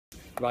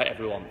Right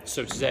everyone,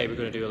 so today we're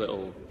going to do a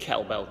little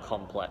kettlebell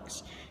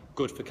complex.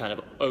 Good for kind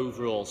of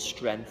overall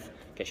strength,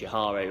 gets your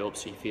heart rate up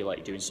so you feel like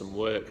you're doing some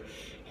work.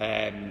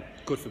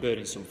 Good for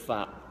burning some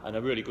fat, and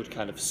a really good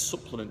kind of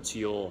supplement to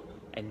your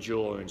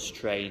endurance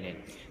training.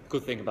 The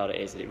good thing about it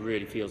is that it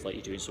really feels like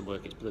you're doing some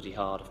work. It's bloody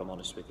hard if I'm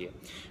honest with you.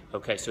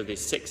 Okay, so there's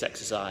 6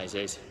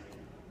 exercises.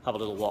 Have a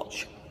little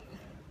watch.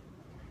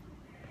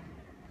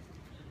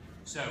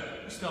 So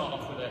we start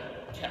off with a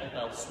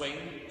kettlebell swing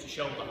to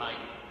shoulder height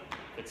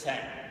for 10.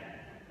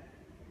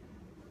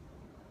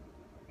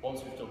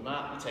 Once we've done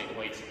that, we take the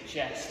weight to the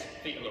chest,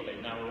 feet a little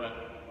bit narrower,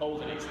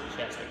 holding it to the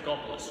chest, a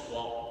goblet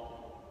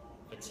squat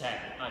for 10,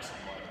 nice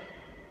and light.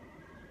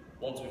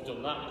 Once we've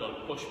done that, we've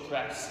got a push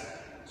press,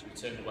 so we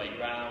turn the weight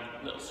round,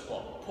 little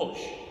squat,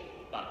 push,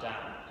 back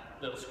down,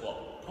 little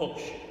squat,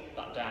 push,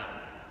 back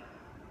down.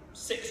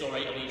 6 or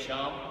 8 on each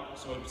arm,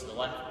 so over to the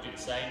left, do the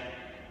same.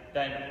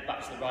 Then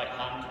back to the right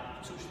hand,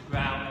 touch the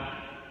ground,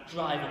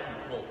 drive up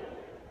and pull,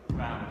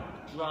 ground,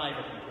 drive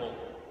up and pull.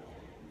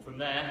 From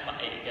there,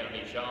 about 8 again on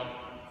each arm.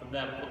 From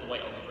there, we put the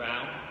weight on the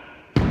ground,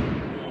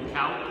 walk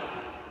out,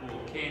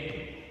 walk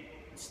in,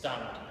 and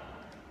stand.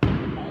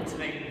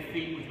 Alternating the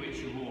feet with which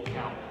you walk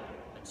out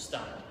and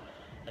stand.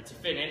 And to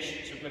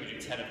finish, so we're going to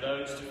do 10 of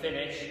those. To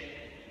finish,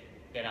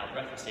 get out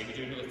breathless here, we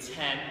do another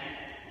 10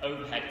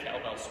 overhead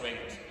kettlebell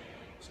swings.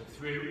 So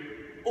through,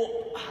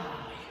 up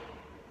high,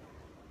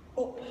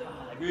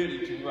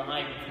 really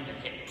driving from the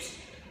hips,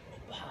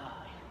 up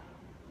high.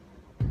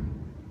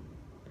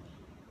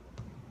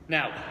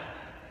 Now,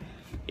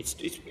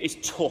 it's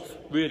tough,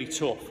 really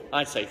tough.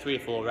 I'd say 3 or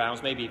 4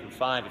 rounds, maybe even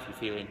 5 if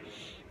you're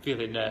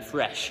feeling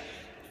fresh.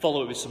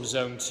 Follow it with some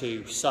zone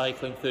 2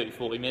 cycling,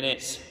 30-40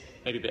 minutes,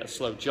 maybe a bit of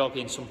slow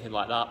jogging, something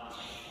like that.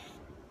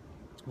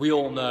 We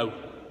all know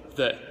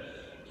that,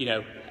 you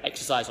know,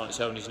 exercise on its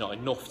own is not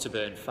enough to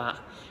burn fat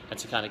and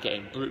to kind of get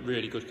in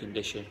really good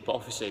condition, but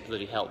obviously it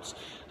bloody helps.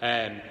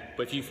 But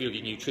if you feel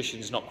your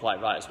nutrition's not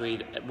quite right as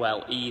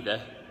well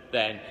either,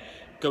 then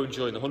go and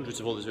join the hundreds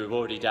of others who have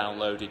already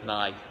downloaded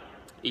my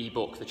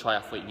ebook, the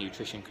Triathlete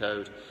Nutrition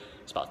Code.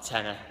 It's about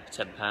 £10,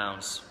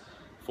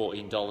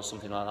 $14,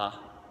 something like that.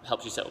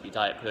 Helps you set up your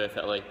diet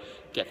perfectly,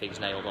 get things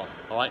nailed on.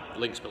 All right,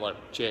 links below.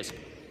 Cheers.